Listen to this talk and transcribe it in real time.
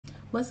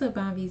What's up,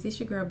 Bombies? It's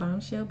your girl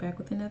Bombshell back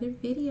with another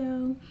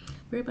video.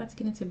 We're about to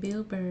get into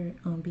Bill Burr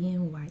on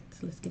being white.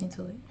 So let's get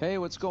into it. Hey,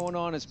 what's going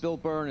on? It's Bill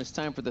Burr, and it's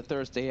time for the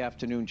Thursday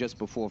afternoon, just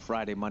before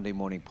Friday, Monday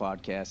morning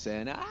podcast.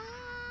 And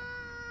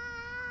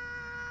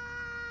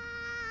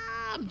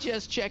I'm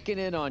just checking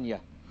in on you.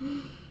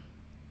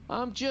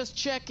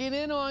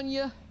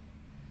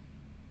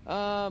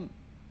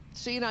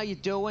 Seeing how you're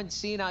doing,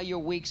 seeing how your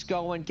week's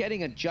going,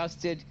 getting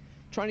adjusted,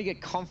 trying to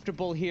get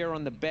comfortable here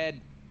on the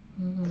bed.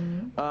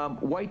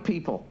 White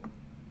people.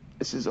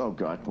 This is, oh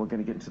God, we're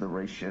going to get into the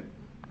race shit.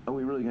 Are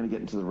we really going to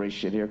get into the race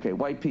shit here? Okay,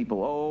 white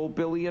people. Oh,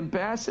 Billy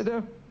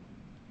Ambassador.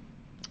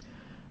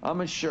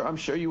 I'm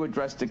sure you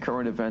addressed the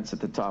current events at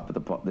the top of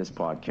this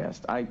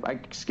podcast. I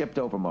skipped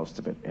over most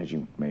of it, as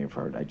you may have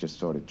heard. I just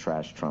sort of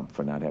trashed Trump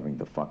for not having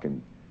the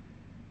fucking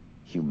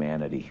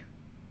humanity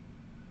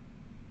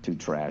to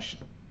trash,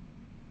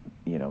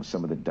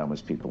 some of the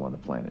dumbest people on the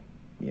planet,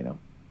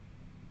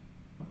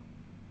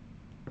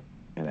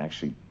 and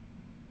actually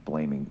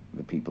blaming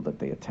the people that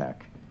they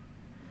attack.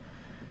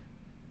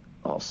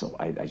 Also,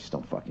 I just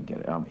don't fucking get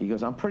it. He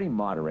goes, I'm pretty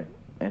moderate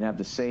and have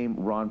the same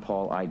Ron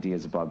Paul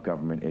ideas about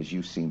government as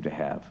you seem to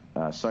have.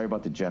 Sorry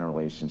about the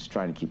generalizations,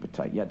 trying to keep it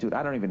tight. Yeah, dude,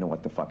 I don't even know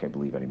what the fuck I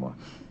believe anymore.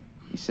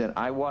 He said,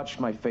 I watch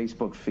my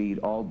Facebook feed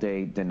all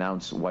day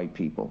denounce white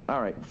people.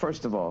 All right,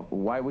 first of all,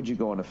 why would you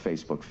go on a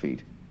Facebook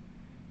feed?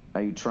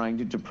 Are you trying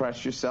to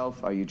depress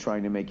yourself? Are you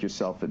trying to make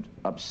yourself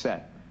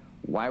upset?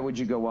 Why would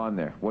you go on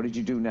there? What did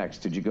you do next?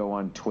 Did you go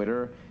on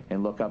Twitter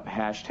and look up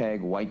hashtag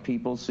white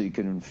people so you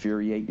can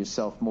infuriate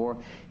yourself more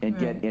and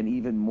get an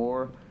even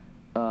more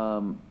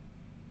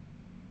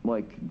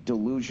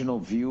delusional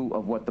view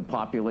of what the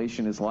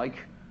population is like?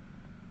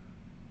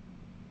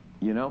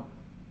 I don't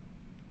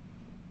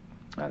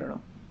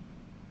know.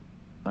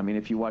 I mean,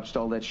 if you watched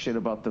all that shit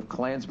about the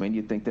Klansmen,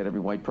 you'd think that every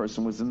white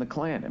person was in the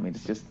Klan. I mean,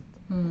 it's just,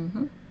 I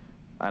don't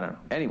know.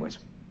 Anyways,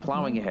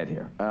 plowing ahead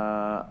here.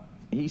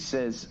 He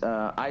says,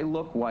 I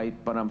look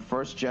white, but I'm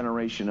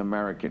first-generation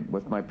American,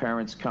 with my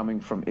parents coming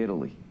from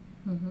Italy.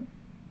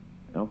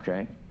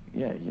 Okay.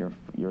 Yeah,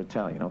 you're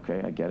Italian.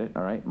 Okay, I get it.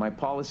 All right. My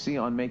policy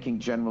on making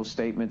general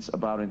statements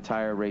about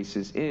entire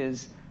races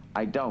is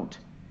I don't.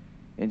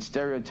 In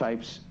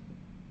stereotypes,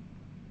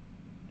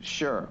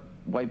 sure,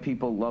 white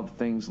people love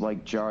things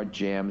like jarred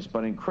jams,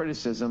 but in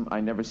criticism,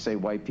 I never say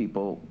white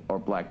people or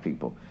black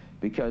people,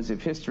 because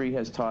if history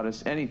has taught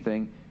us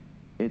anything,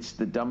 it's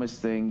the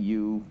dumbest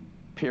thing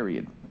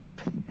period.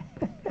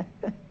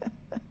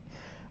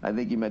 I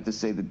think he meant to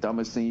say the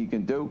dumbest thing you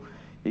can do.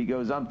 He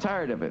goes, I'm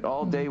tired of it.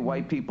 All day,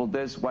 white people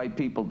this, white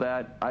people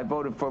that. I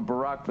voted for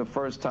Barack the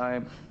first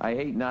time. I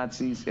hate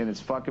Nazis, and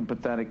it's fucking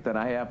pathetic that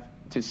I have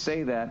to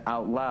say that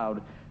out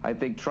loud. I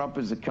think Trump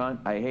is a cunt.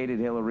 I hated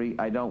Hillary.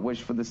 I don't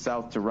wish for the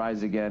South to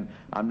rise again.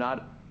 I'm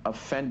not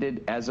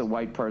offended as a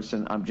white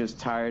person. I'm just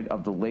tired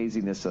of the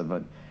laziness of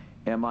it.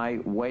 Am I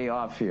way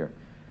off here?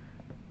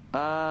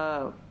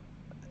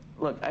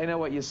 Look, I know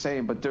what you're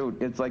saying, but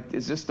dude, it's like,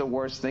 is this the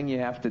worst thing you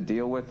have to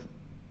deal with?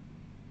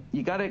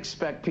 You got to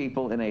expect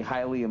people in a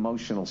highly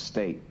emotional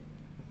state,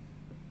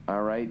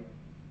 all right?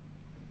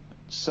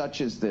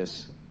 Such as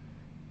this,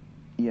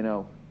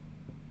 when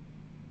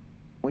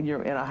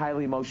you're in a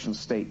highly emotional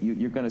state,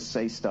 you're going to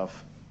say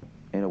stuff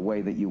in a way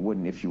that you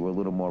wouldn't if you were a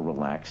little more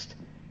relaxed.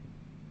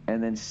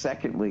 And then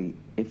secondly,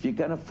 if you're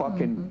going to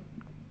fucking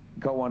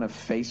go on a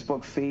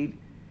Facebook feed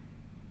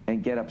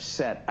and get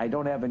upset, I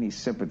don't have any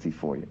sympathy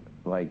for you.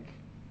 Like,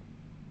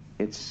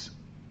 it's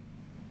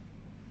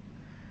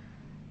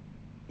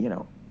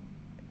a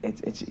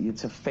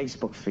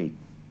Facebook feed.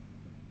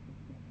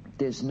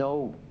 There's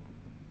the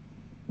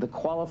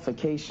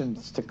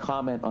qualifications to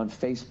comment on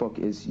Facebook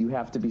is you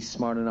have to be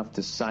smart enough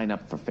to sign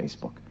up for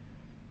Facebook.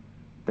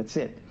 That's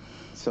it.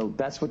 So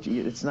that's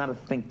it's not a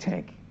think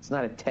tank. It's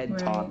not a TED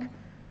Talk,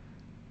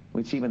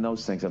 which even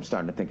those things I'm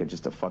starting to think are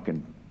just a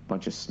fucking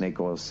bunch of snake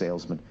oil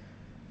salesmen.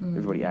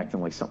 Everybody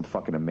acting like something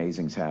fucking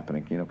amazing's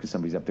happening, because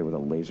somebody's up there with a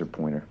laser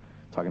pointer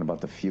talking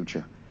about the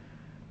future.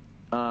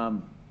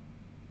 Yeah,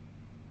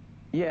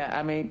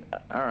 I mean,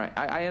 all right,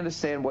 I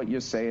understand what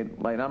you're saying.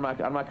 Like, I'm not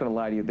going to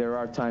lie to you. There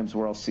are times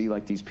where I'll see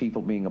like these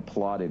people being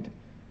applauded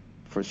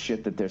for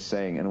shit that they're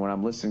saying, and when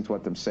I'm listening to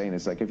what they're saying,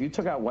 it's like if you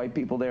took out white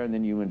people there and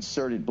then you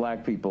inserted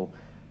black people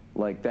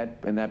like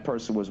that, and that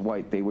person was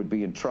white, they would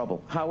be in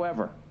trouble.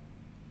 However,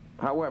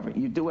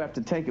 you do have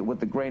to take it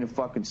with a grain of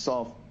fucking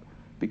salt,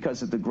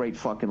 because of the great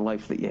fucking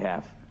life that you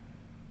have.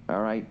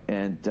 All right?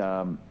 And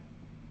I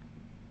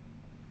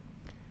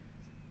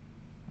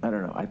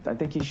don't know. I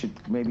think you should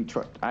maybe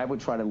try. I would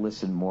try to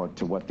listen more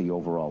to what the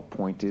overall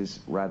point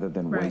is rather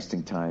than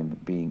wasting time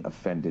being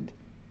offended.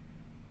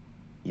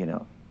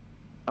 I'm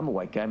a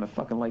white guy. My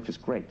fucking life is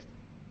great.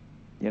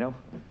 I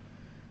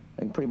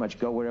can pretty much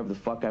go wherever the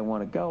fuck I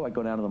want to go. I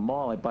go down to the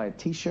mall. I buy a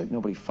T-shirt.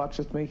 Nobody fucks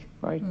with me,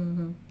 right?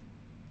 I'm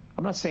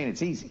not saying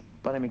it's easy.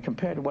 But I mean,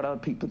 compared to what other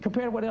people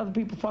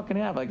fucking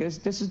have, like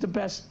this is the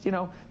best,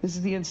 this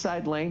is the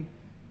inside lane,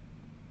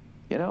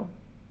 I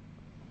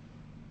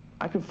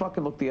could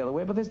fucking look the other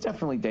way, but there's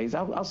definitely days,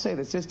 I'll say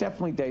this, there's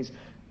definitely days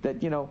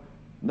that,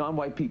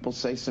 non-white people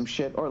say some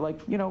shit, or like,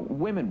 you know,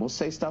 women will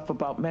say stuff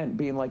about men,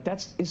 being like,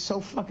 is so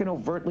fucking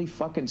overtly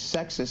fucking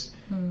sexist.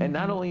 And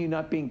not only are you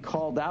not being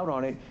called out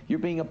on it, you're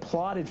being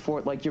applauded for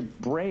it like you're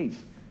brave.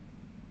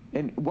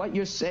 And what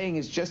you're saying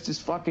is just as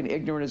fucking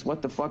ignorant as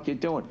what the fuck you're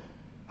doing.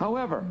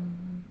 However,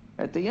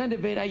 at the end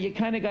of it, you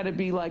kind of got to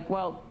be like,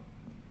 well,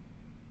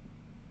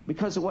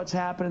 because of what's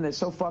happening, they're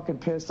so fucking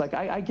pissed. Like,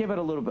 I give it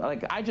a little bit,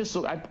 like, I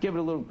give it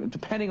a little,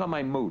 depending on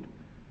my mood.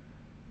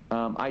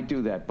 I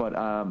do that, but,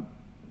 all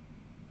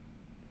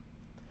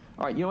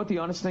right, you know what the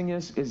honest thing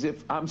is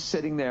if I'm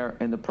sitting there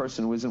and the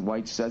person who isn't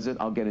white says it,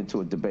 I'll get into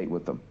a debate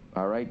with them,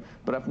 all right?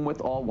 But if I'm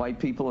with all white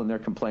people and they're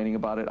complaining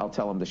about it, I'll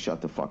tell them to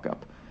shut the fuck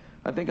up.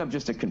 I think I'm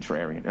just a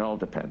contrarian. It all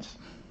depends.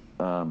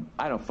 I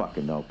don't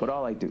fucking know. But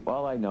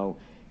all I know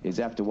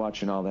is after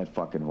watching all that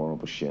fucking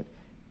horrible shit,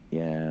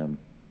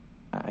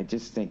 I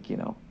just think, you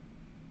know,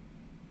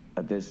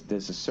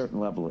 there's a certain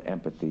level of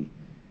empathy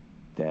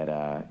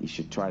that you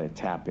should try to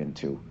tap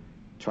into.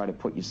 Try to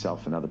put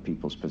yourself in other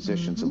people's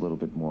positions a little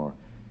bit more.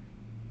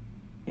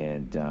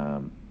 And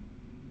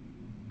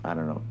I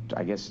don't know,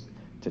 I guess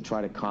to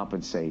try to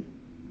compensate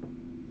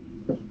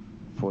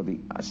for the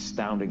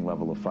astounding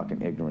level of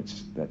fucking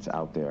ignorance that's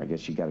out there, I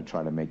guess you got to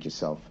try to make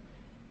yourself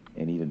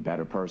an even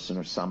better person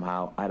or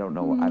somehow. I don't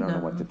know. I don't know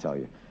what to tell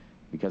you,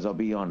 because I'll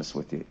be honest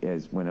with you,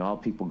 is when all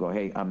people go,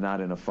 hey, I'm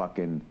not in a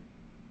fucking,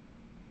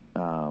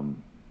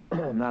 I'm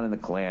not in the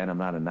Klan, I'm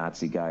not a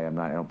Nazi guy, I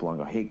don't belong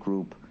to a hate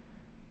group,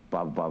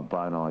 blah, blah,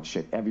 blah, and all that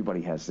shit.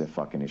 Everybody has their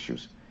fucking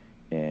issues.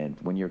 And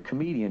when you're a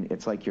comedian,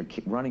 it's like you're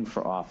running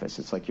for office.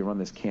 It's like you run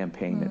this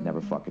campaign that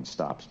never fucking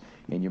stops.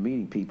 And you're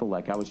meeting people,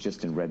 like I was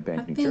just in Red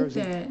Bank, New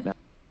Jersey. I think that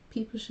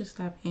people should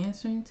stop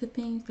answering to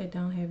things that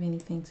don't have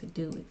anything to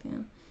do with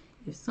them.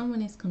 If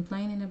someone is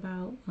complaining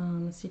about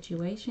a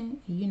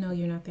situation, you know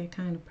you're not that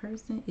kind of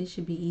person, it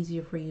should be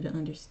easier for you to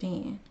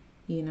understand,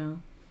 you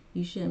know.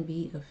 You shouldn't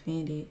be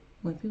offended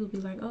when people be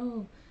like,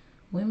 oh,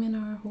 women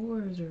are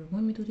whores or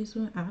women do this.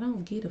 I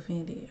don't get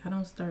offended. I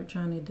don't start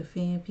trying to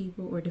defend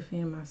people or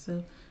defend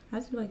myself. I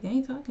just be like, they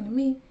ain't talking to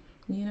me.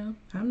 You know,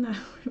 I'm not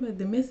worried about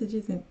the message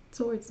isn't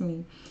towards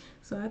me.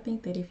 So I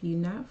think that if you're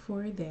not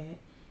for that,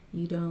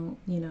 you don't,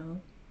 you know,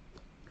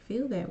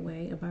 feel that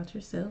way about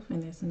yourself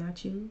and that's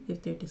not you.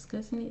 If they're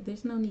discussing it,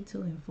 there's no need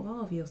to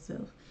involve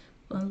yourself.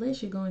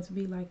 Unless you're going to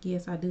be like,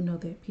 yes, I do know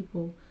that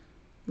people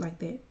like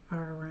that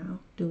are around,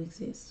 do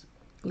exist.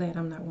 Glad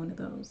I'm not one of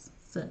those.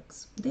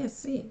 Sucks.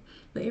 That's it.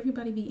 But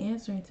everybody be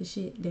answering to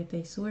shit that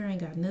they swear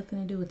ain't got nothing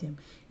to do with them.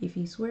 If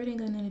you swear it ain't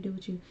got nothing to do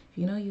with you, if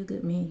you know you're a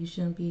good man, you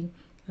shouldn't be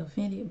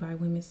offended by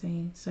women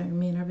saying certain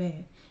men are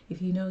bad.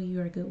 If you know you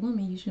are a good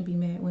woman, you shouldn't be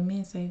mad when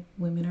men say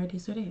women are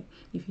this or that.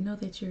 If you know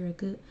that you're a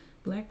good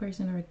black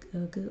person or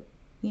a good,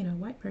 you know,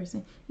 white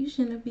person, you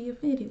shouldn't be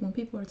offended when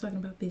people are talking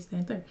about this, that,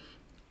 and third.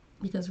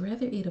 Because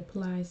rather it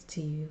applies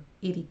to you,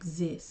 it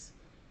exists.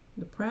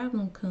 The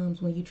problem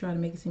comes when you try to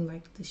make it seem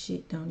like the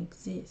shit don't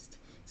exist.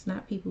 It's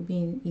not people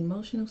being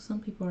emotional. Some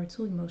people are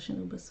too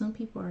emotional, but some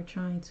people are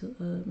trying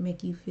to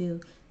make you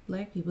feel,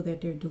 black people,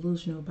 that they're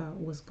delusional about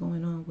what's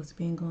going on, what's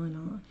been going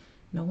on.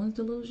 No one's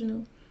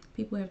delusional.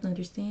 People have to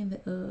understand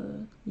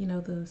the, you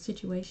know, the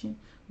situation.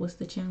 What's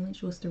the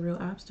challenge? What's the real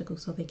obstacle,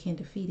 so they can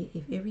defeat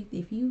it.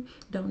 If you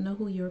don't know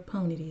who your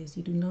opponent is,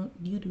 you do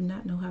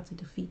not know how to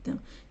defeat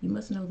them. You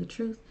must know the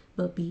truth,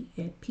 but be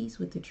at peace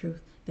with the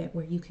truth. That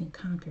where you can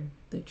conquer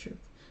the truth.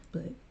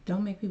 But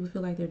don't make people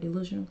feel like they're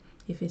delusional.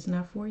 If it's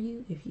not for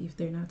you, if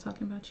they're not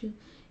talking about you,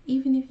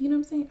 even if, you know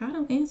what I'm saying, I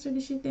don't answer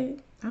the shit that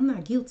I'm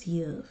not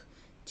guilty of.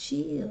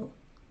 Chill.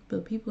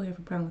 But people have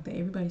a problem with that.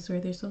 Everybody swear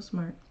they're so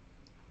smart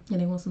and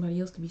they want somebody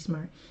else to be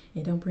smart,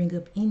 and don't bring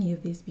up any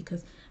of this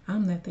because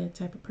I'm not that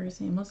type of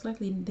person. And most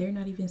likely they're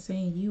not even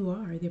saying you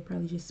are. They're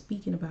probably just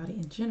speaking about it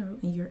in general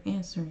and you're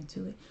answering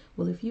to it.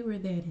 Well, if you were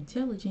that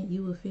intelligent,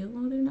 you would feel,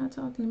 oh, they're not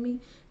talking to me.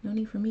 No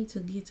need for me to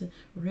get to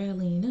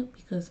rallying up,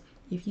 because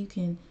if you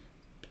can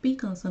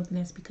speak on something,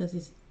 that's because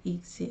it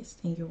exists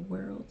in your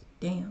world.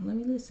 Damn, let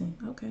me listen.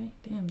 Okay,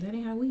 damn, that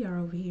ain't how we are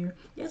over here.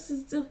 Yes,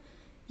 it's still,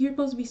 you're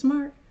supposed to be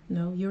smart.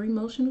 No, you're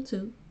emotional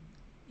too,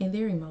 and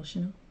they're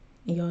emotional,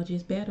 and y'all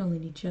just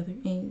battling each other,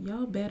 and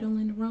y'all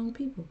battling the wrong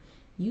people.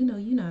 You know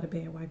you're not a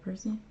bad white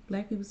person.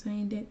 Black people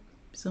saying that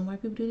some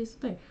white people do this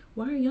today.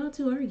 Why are y'all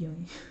two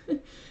arguing?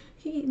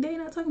 They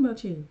not talking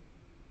about you.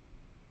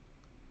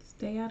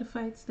 Stay out of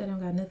fights that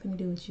don't got nothing to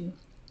do with you.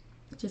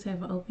 Just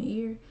have an open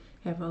ear,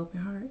 have an open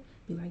heart.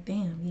 Be like,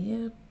 damn,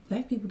 yeah,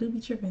 black people do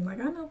be tripping. Like,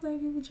 I know black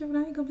people tripping.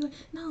 I ain't gonna be like,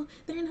 no,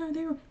 they're not.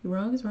 They're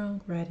wrong is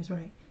wrong, right is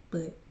right.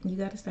 But you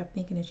got to stop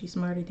thinking that you're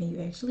smarter than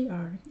you actually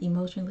are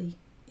emotionally,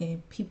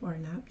 and people are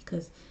not,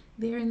 because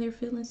they're in their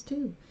feelings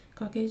too.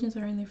 Caucasians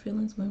are in their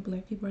feelings when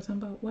black people are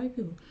talking about white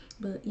people.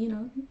 But, you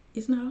know,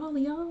 it's not all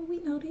of y'all. We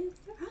know this.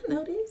 I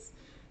know this.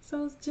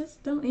 So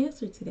just don't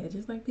answer to that.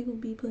 Just like people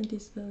be putting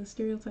this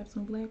stereotypes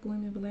on black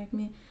women, black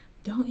men.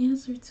 Don't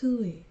answer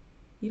to it.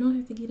 You don't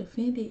have to get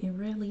offended and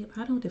rally up.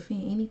 I don't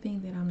defend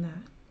anything that I'm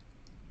not.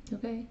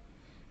 Okay?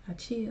 I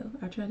chill.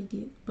 I try to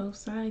get both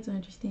sides,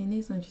 understand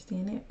this,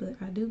 understand that. But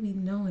I do be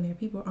knowing that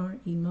people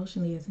aren't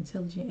emotionally as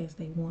intelligent as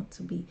they want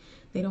to be.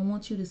 They don't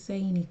want you to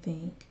say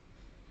anything.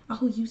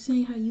 Oh, you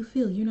saying how you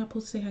feel. You're not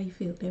supposed to say how you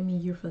feel. That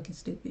means you're fucking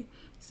stupid.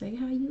 Say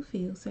how you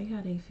feel. Say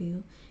how they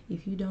feel.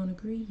 If you don't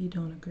agree, you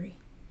don't agree.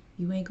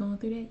 You ain't going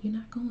through that, you're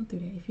not going through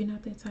that. If you're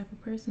not that type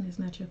of person, it's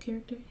not your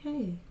character,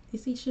 hey,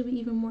 it should be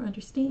even more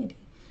understanding.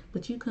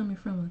 But you coming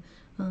from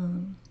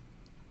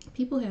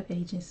people have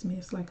Agent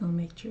Smiths like on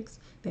Matrix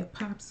that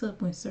pops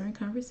up when certain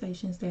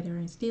conversations that are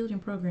instilled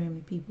and programmed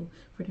in people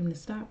for them to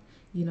stop,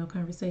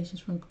 conversations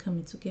from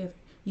coming together.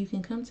 You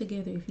can come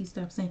together if you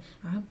stop saying,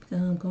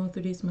 I'm going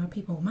through this, my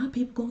people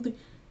going through.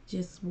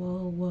 Just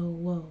whoa, whoa,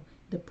 whoa.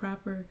 The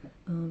proper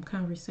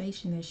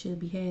conversation that should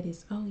be had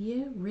is, oh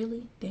yeah,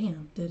 really?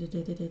 Damn. Da da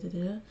da da da da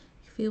da.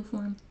 Feel for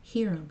him,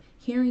 hear him.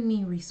 Hearing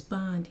means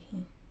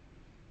responding,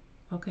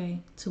 okay,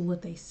 to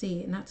what they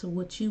said, not to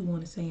what you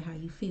want to say and how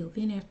you feel.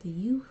 Then after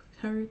you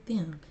heard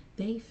them,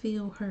 they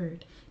feel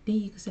heard. Then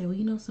you can say,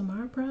 well, some of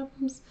our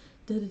problems,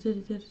 da da da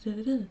da da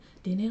da da.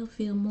 Then they'll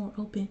feel more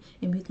open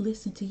and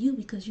listen to you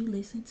because you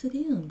listen to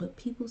them. But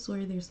people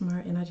swear they're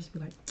smart, and I just be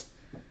like,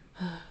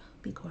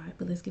 be quiet.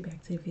 But let's get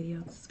back to the video.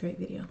 This is a great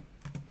video.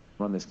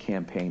 Run this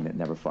campaign that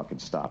never fucking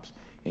stops.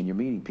 And you're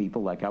meeting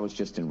people like I was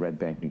just in Red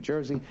Bank, New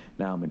Jersey.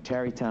 Now I'm in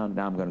Tarrytown.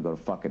 Now I'm going to go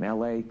to fucking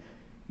L.A.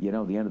 The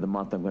end of the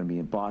month I'm going to be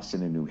in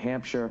Boston and New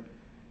Hampshire.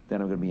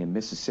 Then I'm going to be in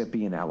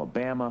Mississippi and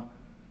Alabama.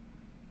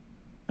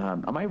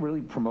 Am I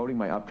really promoting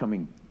my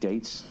upcoming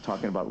dates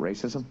talking about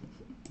racism?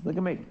 Look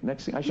at me.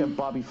 Next thing, I should have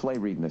Bobby Flay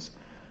reading this.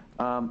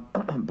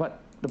 But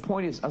the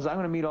point is I'm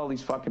going to meet all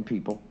these fucking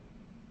people.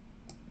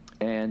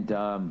 And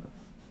I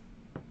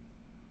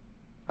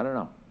don't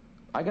know.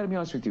 I got to be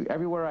honest with you.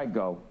 Everywhere I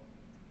go,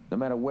 no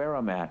matter where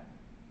I'm at,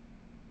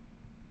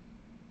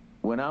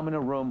 when I'm in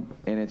a room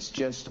and it's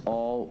just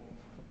all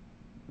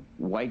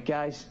white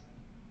guys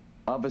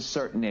of a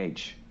certain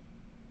age,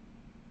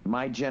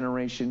 my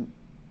generation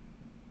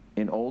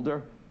and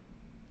older,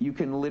 you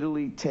can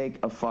literally take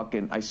a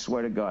fucking, I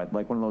swear to God,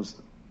 like one of those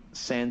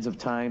sands of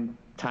time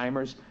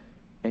timers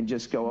and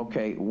just go,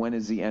 okay, when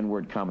is the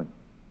N-word coming?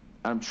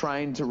 I'm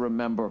trying to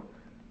remember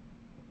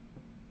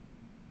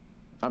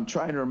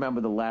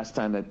the last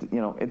time that,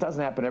 it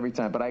doesn't happen every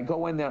time, but I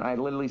go in there and I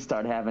literally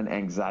start having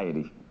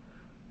anxiety,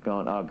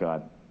 going, oh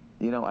God.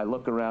 I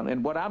look around,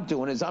 and what I'm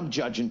doing is I'm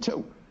judging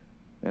too.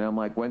 And I'm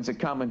like, when's it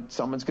coming?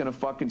 Someone's going to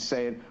fucking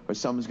say it, or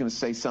someone's going to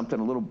say something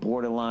a little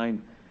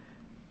borderline.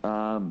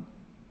 And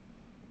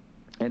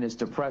it's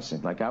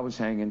depressing. Like I was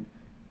hanging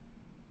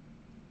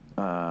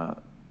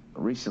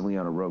recently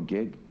on a road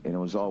gig, and it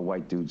was all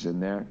white dudes in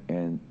there,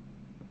 and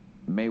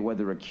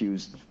Mayweather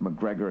accused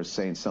McGregor of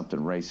saying something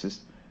racist.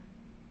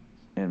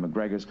 And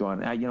McGregor's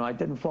going, I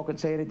didn't fucking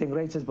say anything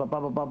racist, blah, blah,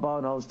 blah, blah, blah,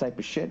 and all this type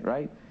of shit,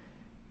 right?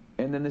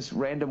 And then this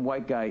random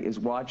white guy is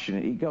watching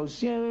it. He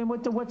goes, yeah,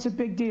 what's the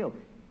big deal?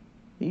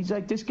 He's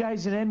like, this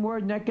guy's an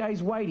N-word and that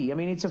guy's whitey. I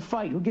mean, it's a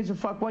fight. Who gives a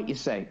fuck what you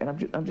say?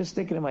 And I'm just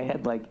thinking in my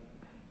head, like,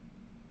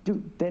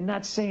 dude, they're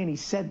not saying he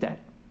said that.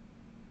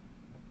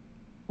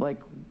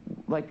 Like,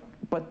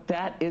 but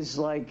that is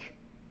like,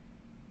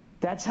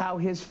 that's how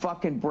his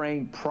fucking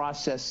brain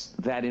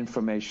processed that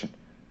information.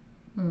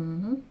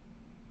 Mm-hmm.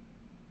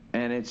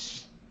 And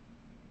it's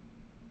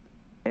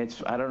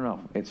I don't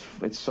know.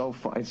 It's so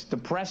fun. It's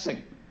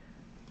depressing.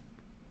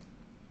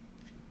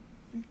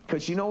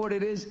 Because you know what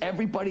it is?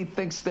 Everybody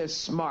thinks they're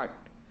smart.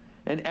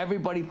 And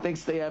everybody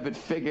thinks they have it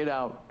figured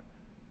out.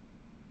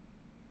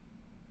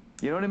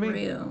 You know what I mean?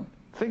 Real.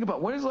 Think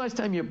about, when is the last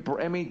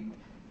time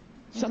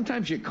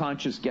sometimes your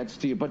conscience gets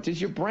to you, but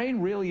does your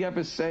brain really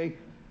ever say,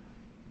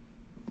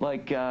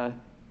 like, it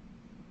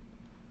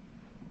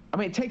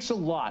takes a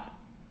lot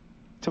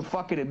to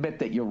fucking admit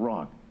that you're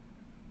wrong.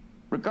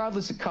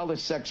 Regardless of color,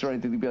 sex, or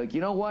anything, to be like,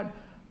 you know what?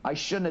 I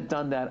shouldn't have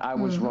done that. I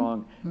was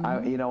wrong.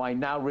 Mm-hmm. I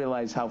now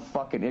realize how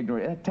fucking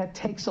ignorant. That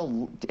takes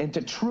and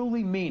to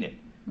truly mean it.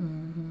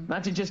 Mm-hmm.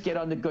 Not to just get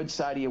on the good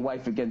side of your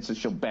wife again so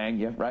she'll bang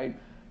you, right?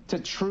 To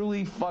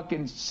truly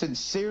fucking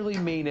sincerely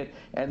mean it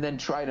and then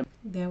try to.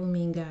 That would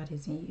mean God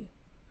is in you.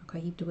 Okay,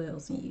 he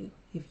dwells in you.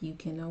 If you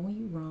can know when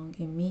you're wrong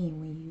and mean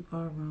when you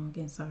are wrong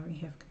and sorry and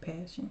have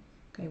compassion.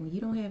 Okay, when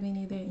you don't have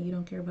any of that and you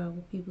don't care about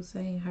what people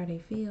say and how they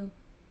feel,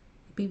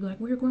 people like,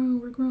 we're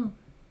grown.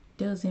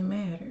 Doesn't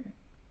matter.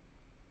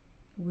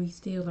 We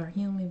still are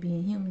human.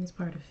 Being human is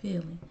part of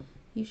feeling.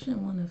 You shouldn't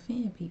want to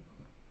offend people.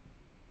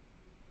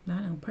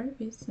 Not on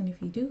purpose. And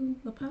if you do,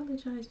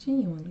 apologize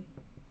genuinely.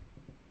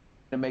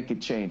 To make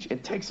it change.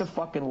 It takes a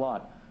fucking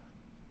lot.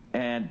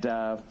 And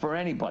for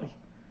anybody.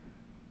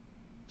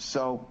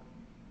 So,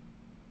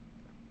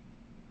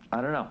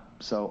 I don't know.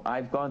 So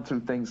I've gone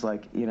through things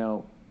like,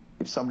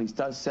 if somebody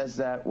says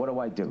that,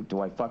 what do? Do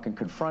I fucking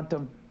confront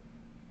them?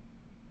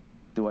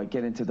 Do I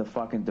get into the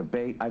fucking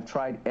debate? I've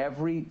tried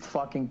every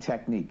fucking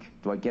technique.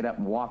 Do I get up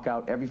and walk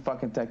out? Every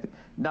fucking technique.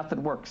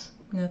 Nothing works.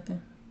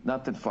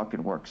 Nothing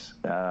fucking works.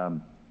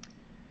 And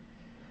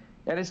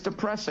it's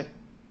depressing.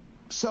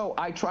 So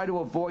I try to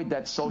avoid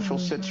that social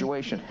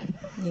situation.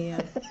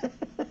 Yeah.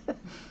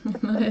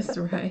 No, that's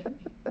right.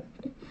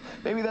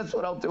 Maybe that's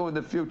what I'll do in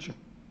the future.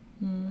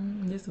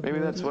 Maybe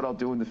that's what I'll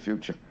do in the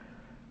future.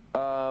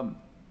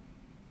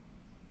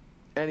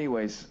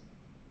 Anyways,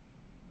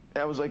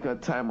 that was like a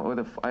time I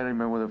don't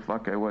remember where the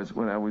fuck I was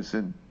when I was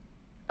in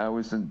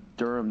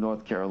Durham,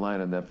 North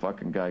Carolina, and that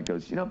fucking guy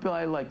goes, you know, Bill,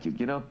 I like you.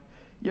 You know,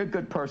 you're a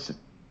good person.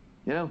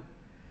 You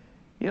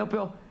know,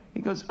 Bill. He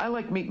goes, I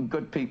like meeting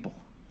good people.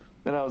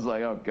 And I was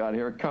like, oh God,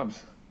 here it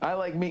comes. I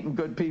like meeting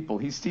good people.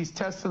 He's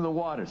testing the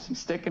waters. He's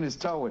sticking his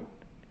toe in.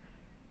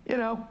 You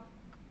know,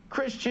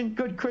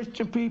 good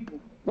Christian people,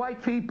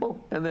 white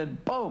people, and then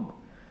boom,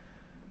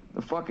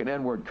 the fucking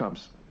N-word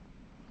comes.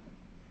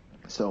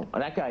 So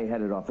that guy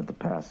headed off at the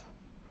pass.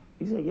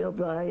 He said, you know,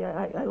 Bill,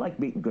 I like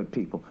meeting good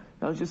people.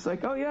 I was just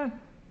like, oh yeah,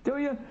 do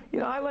you? You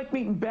know, I like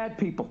meeting bad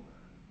people.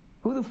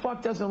 Who the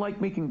fuck doesn't like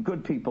meeting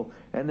good people?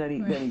 And then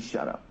he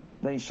shut up.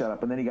 Then he shut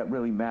up, and then he got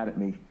really mad at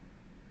me.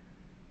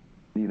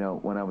 You know,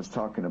 when I was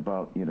talking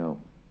about, you know,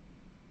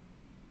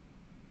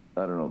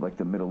 I don't know, like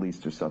the Middle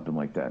East or something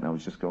like that. And I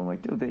was just going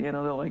like, dude, they're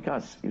like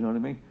us. You know what I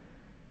mean?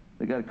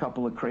 They got a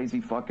couple of crazy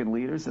fucking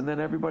leaders, and then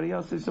everybody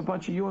else, there's a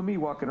bunch of you and me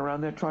walking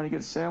around there trying to get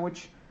a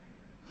sandwich.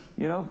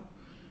 You know?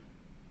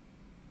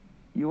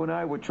 You and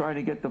I were trying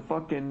to get the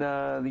fucking, the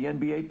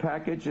NBA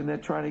package, and they're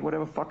trying to,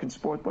 whatever fucking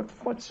sport.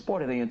 What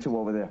sport are they into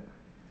over there?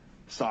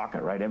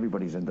 Soccer, right?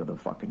 Everybody's into the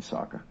fucking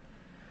soccer.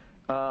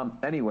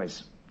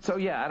 Anyways, so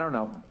yeah, I don't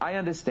know. I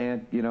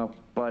understand, you know,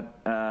 but,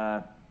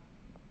 I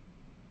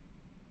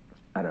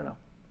don't know.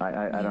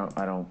 I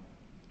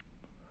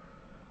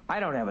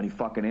don't have any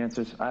fucking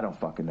answers. I don't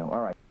fucking know.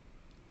 All right.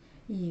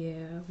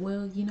 Yeah,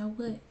 well, you know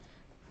what?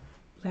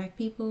 Black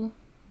people,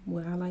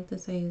 what I like to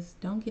say is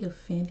don't get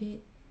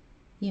offended.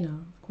 You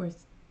know, of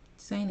course,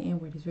 saying the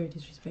N-word is very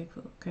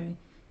disrespectful, okay?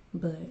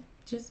 But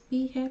just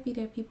be happy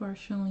that people are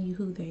showing you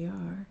who they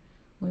are.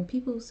 When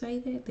people say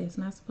that, that's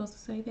not supposed to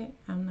say that,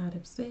 I'm not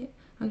upset.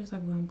 I'm just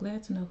like, well, I'm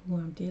glad to know who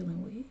I'm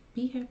dealing with.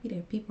 Be happy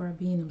that people are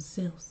being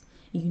themselves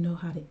and you know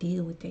how to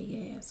deal with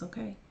their ass,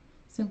 okay?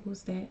 Simple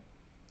as that.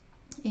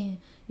 And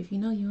if you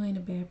know you ain't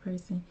a bad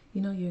person,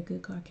 you know you're a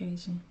good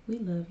Caucasian. We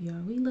love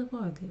y'all. We love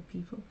all good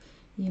people.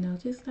 You know,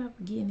 just stop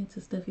getting into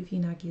stuff if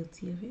you're not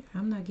guilty of it.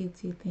 I'm not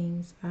guilty of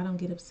things. I don't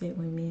get upset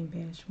when men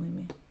bash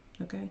women,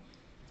 okay?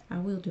 I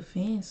will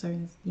defend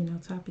certain, you know,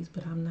 topics,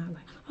 but I'm not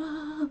like,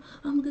 oh,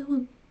 I'm a good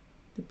one.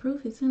 The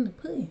proof is in the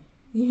pudding.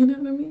 You know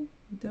what I mean?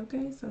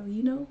 Okay, so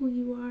you know who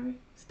you are.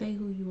 Stay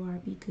who you are.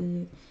 Be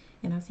good.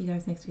 And I'll see you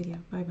guys next video.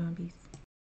 Bye, Bombies.